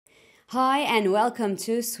Hi and welcome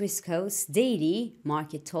to Swissquote's daily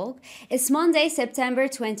market talk. It's Monday, September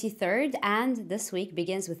 23rd, and this week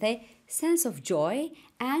begins with a sense of joy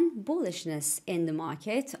and bullishness in the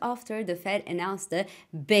market after the Fed announced the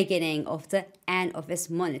beginning of the end of its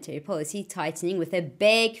monetary policy tightening with a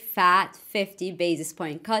big fat 50 basis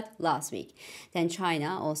point cut last week. Then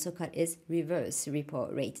China also cut its reverse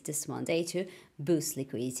repo rate this Monday to boost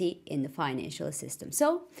liquidity in the financial system.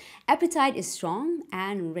 So appetite is strong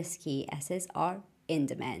and risky assets are in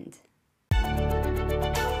demand.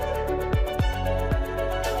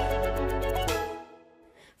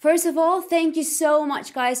 First of all, thank you so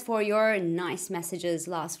much guys for your nice messages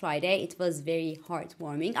last Friday. It was very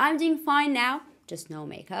heartwarming. I'm doing fine now, just no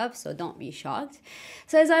makeup, so don't be shocked.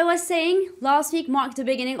 So as I was saying, last week marked the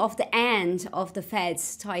beginning of the end of the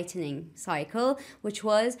Fed's tightening cycle, which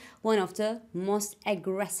was one of the most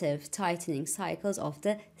aggressive tightening cycles of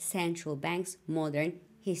the central bank's modern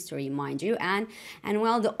history, mind you, and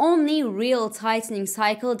well, the only real tightening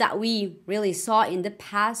cycle that we really saw in the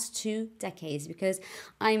past 2 decades, because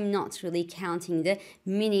I'm not really counting the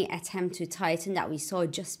mini attempt to tighten that we saw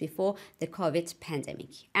just before the COVID pandemic.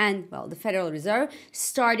 And well, the Federal Reserve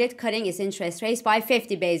started cutting its interest rates by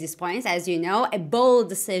 50 basis points, as you know, a bold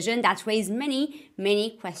decision that raised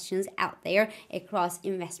many questions out there across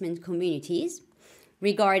investment communities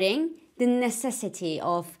regarding the necessity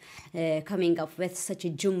of coming up with such a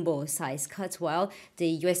jumbo size cut while the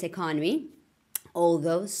US economy,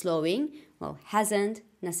 although slowing, well, hasn't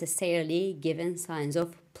necessarily given signs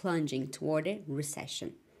of plunging toward a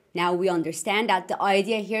recession. Now we understand that the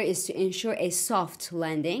idea here is to ensure a soft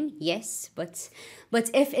landing, yes, but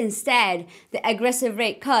if instead the aggressive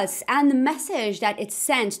rate cuts and the message that it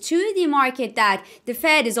sent to the market that the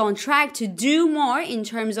Fed is on track to do more in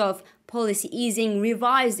terms of policy easing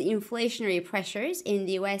revives the inflationary pressures in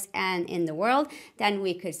the US and in the world, then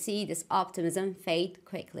we could see this optimism fade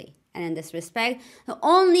quickly. And in this respect,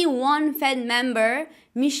 only one Fed member,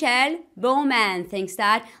 Michel Bowman, thinks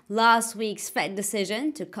that last week's Fed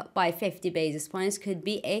decision to cut by 50 basis points could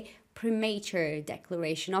be a premature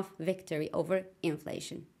declaration of victory over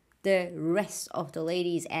inflation. The rest of the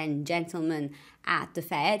ladies and gentlemen at the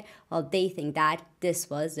Fed, well, they think that this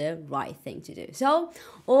was the right thing to do. So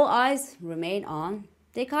all eyes remain on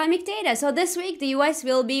the economic data. So this week, the US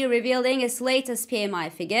will be revealing its latest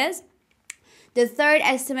PMI figures, the third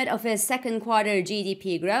estimate of its second quarter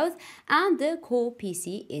GDP growth, and the core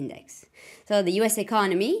PC index. So the US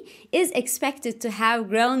economy is expected to have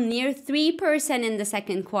grown near 3% in the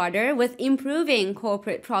second quarter, with improving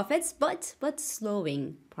corporate profits but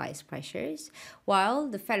slowing price pressures, while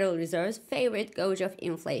the Federal Reserve's favorite gauge of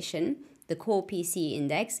inflation, the core PC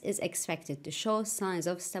index, is expected to show signs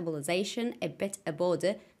of stabilization a bit above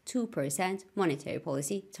the 2% monetary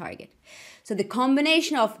policy target. So the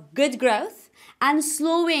combination of good growth and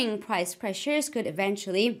slowing price pressures could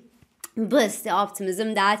eventually boost the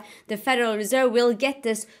optimism that the Federal Reserve will get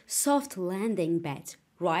this soft landing bet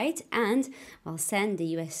right and will send the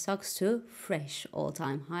US stocks to fresh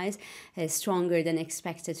all-time highs. A stronger than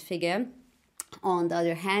expected figure, on the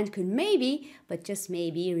other hand, could maybe, but just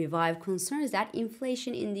maybe, revive concerns that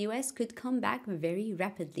inflation in the US could come back very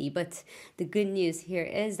rapidly. But the good news here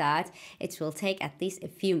is that it will take at least a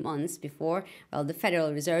few months before, well, the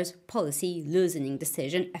Federal Reserve's policy loosening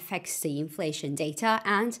decision affects the inflation data.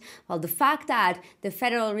 And, well, the fact that the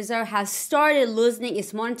Federal Reserve has started loosening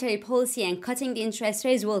its monetary policy and cutting the interest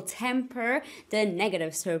rates will temper the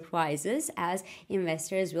negative surprises, as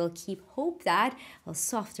investors will keep hope that a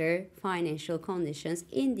softer financial conditions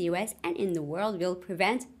in the US and in the world will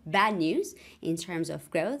prevent bad news in terms of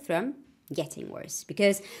growth from getting worse.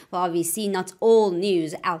 Because, well, obviously not all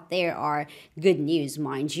news out there are good news,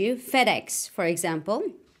 mind you. FedEx, for example,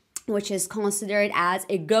 which is considered as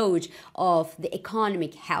a gauge of the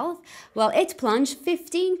economic health, well, it plunged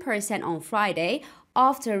 15% on Friday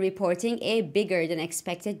after reporting a bigger than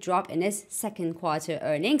expected drop in its second quarter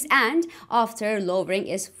earnings and after lowering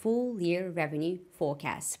its full year revenue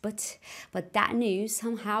forecast. But that news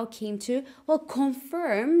somehow came to, well,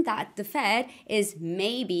 confirm that the Fed is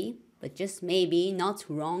maybe, but just maybe, not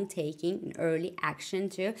wrong taking an early action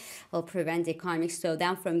to, well, prevent the economic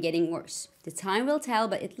slowdown from getting worse. The time will tell,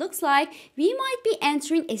 but it looks like we might be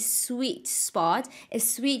entering a sweet spot, a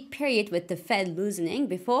sweet period with the Fed loosening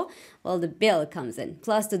before, well, the bill comes in.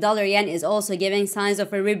 Plus, the dollar yen is also giving signs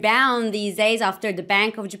of a rebound these days after the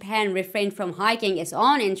Bank of Japan refrained from hiking its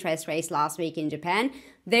own interest rates last week in Japan.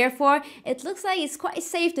 Therefore, it looks like it's quite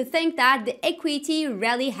safe to think that the equity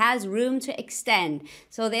rally has room to extend.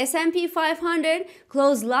 So the S&P 500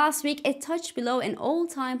 closed last week a touch below an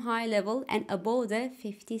all-time high level and above the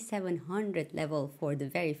 5,700 500 level for the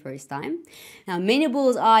very first time. Now, many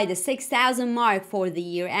bulls eye the 6,000 mark for the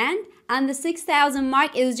year end, and the 6,000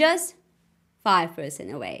 mark is just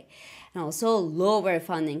 5% away. And also, lower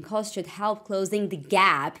funding costs should help closing the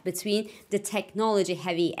gap between the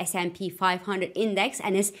technology-heavy S&P 500 index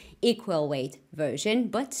and its equal weight version.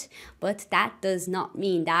 But that does not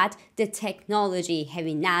mean that the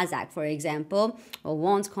technology-heavy Nasdaq, for example,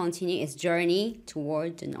 won't continue its journey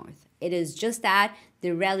toward the north. It is just that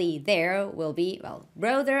the rally there will be, well,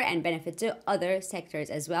 broader and benefit to other sectors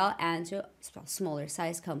as well, and to smaller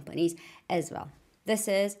size companies as well. This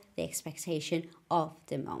is the expectation of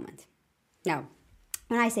the moment. Now,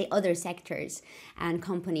 when I say other sectors and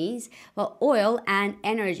companies, well, oil and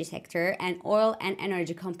energy sector and oil and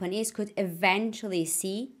energy companies could eventually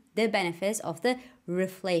see the benefits of the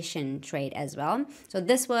reflation trade as well. So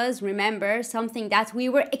this was, remember, something that we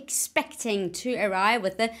were expecting to arrive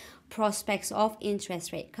with the prospects of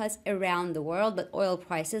interest rate cuts around the world, but oil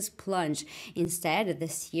prices plunged instead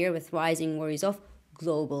this year with rising worries of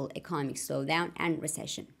global economic slowdown and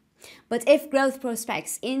recession. But if growth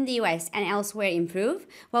prospects in the US and elsewhere improve,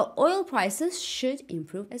 well, oil prices should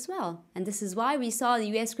improve as well. And this is why we saw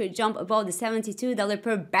the US crude jump above the $72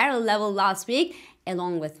 per barrel level last week,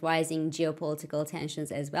 along with rising geopolitical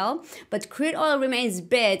tensions as well. But crude oil remains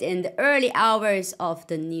bid in the early hours of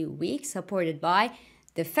the new week, supported by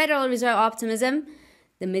the Federal Reserve optimism,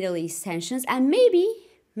 the Middle East tensions, and maybe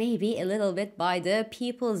a little bit by the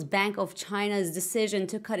People's Bank of China's decision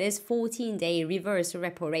to cut its 14-day reverse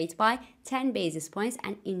repo rate by 10 basis points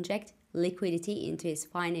and inject liquidity into its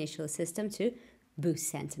financial system to boost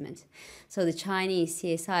sentiment. So the Chinese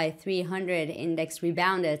CSI 300 index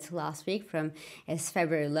rebounded last week from its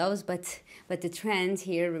February lows, but the trend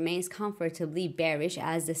here remains comfortably bearish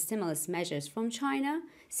as the stimulus measures from China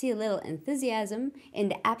see little enthusiasm in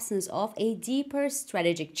the absence of a deeper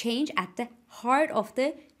strategic change at the heart of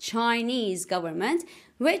the Chinese government,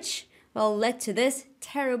 which, well, led to this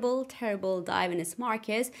terrible dive in its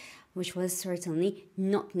markets, which was certainly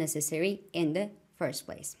not necessary in the first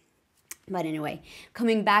place. But anyway,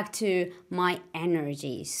 coming back to my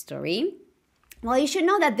energy story. Well, you should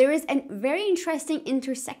know that there is a very interesting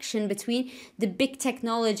intersection between the big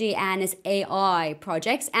technology and its AI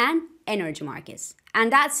projects and energy markets,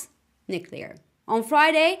 and that's nuclear. On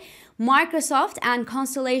Friday, Microsoft and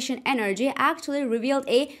Constellation Energy actually revealed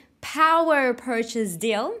a power purchase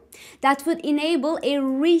deal that would enable a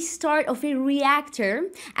restart of a reactor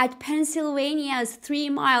at Pennsylvania's 3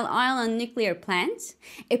 Mile Island nuclear plant,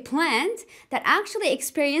 a plant that actually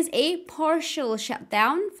experienced a partial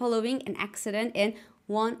shutdown following an accident in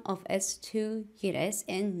one of its 2 units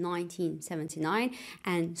in 1979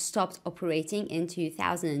 and stopped operating in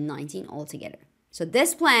 2019 altogether. So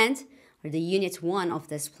this plant, or the Unit 1 of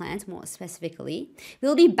this plant more specifically,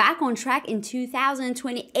 will be back on track in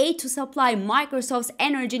 2028 to supply Microsoft's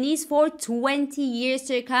energy needs for 20 years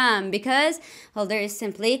to come because, well, there is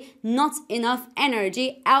simply not enough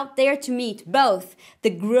energy out there to meet both the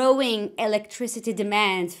growing electricity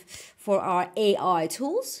demand for our AI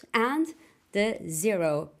tools and the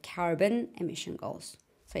zero carbon emission goals.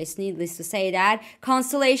 So it's needless to say that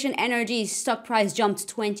Constellation Energy's stock price jumped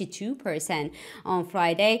 22% on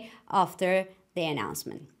Friday after the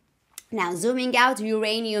announcement. Now, zooming out,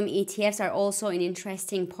 uranium ETFs are also an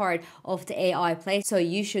interesting part of the AI play, so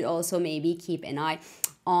you should also maybe keep an eye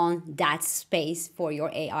on that space for your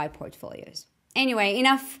AI portfolios. Anyway,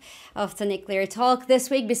 enough of the nuclear talk. This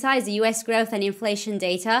week, besides the US growth and inflation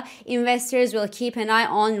data, investors will keep an eye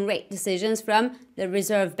on rate decisions from the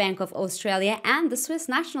Reserve Bank of Australia and the Swiss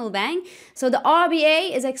National Bank. So the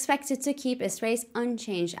RBA is expected to keep its rates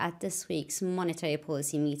unchanged at this week's monetary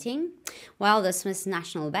policy meeting, while the Swiss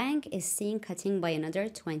National Bank is seen cutting by another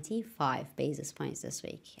 25 basis points this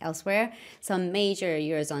week. Elsewhere, some major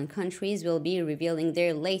Eurozone countries will be revealing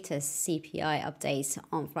their latest CPI updates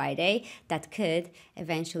on Friday that could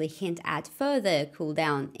eventually hint at further cool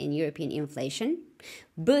down in European inflation,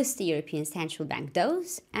 boost the European Central Bank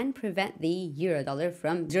dose, and prevent the Eurodollar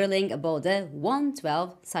from drilling above the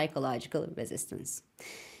 112 psychological resistance.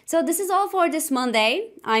 So this is all for this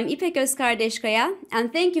Monday. I'm İpek Özkardeşkaya,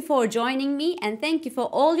 and thank you for joining me, and thank you for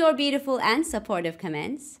all your beautiful and supportive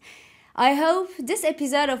comments. I hope this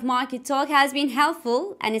episode of Market Talk has been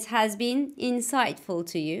helpful and it has been insightful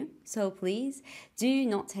to you. So please do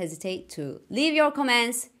not hesitate to leave your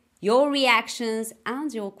comments, your reactions,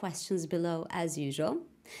 and your questions below as usual.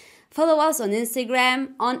 Follow us on Instagram,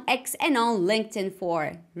 on X, and on LinkedIn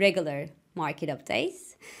for regular market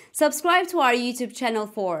updates. Subscribe to our YouTube channel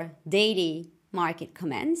for daily market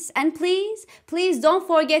comments. And please don't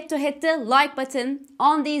forget to hit the like button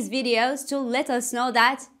on these videos to let us know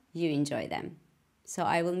that you enjoy them. So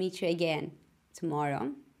I will meet you again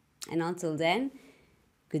tomorrow. And until then,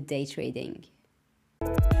 good day trading.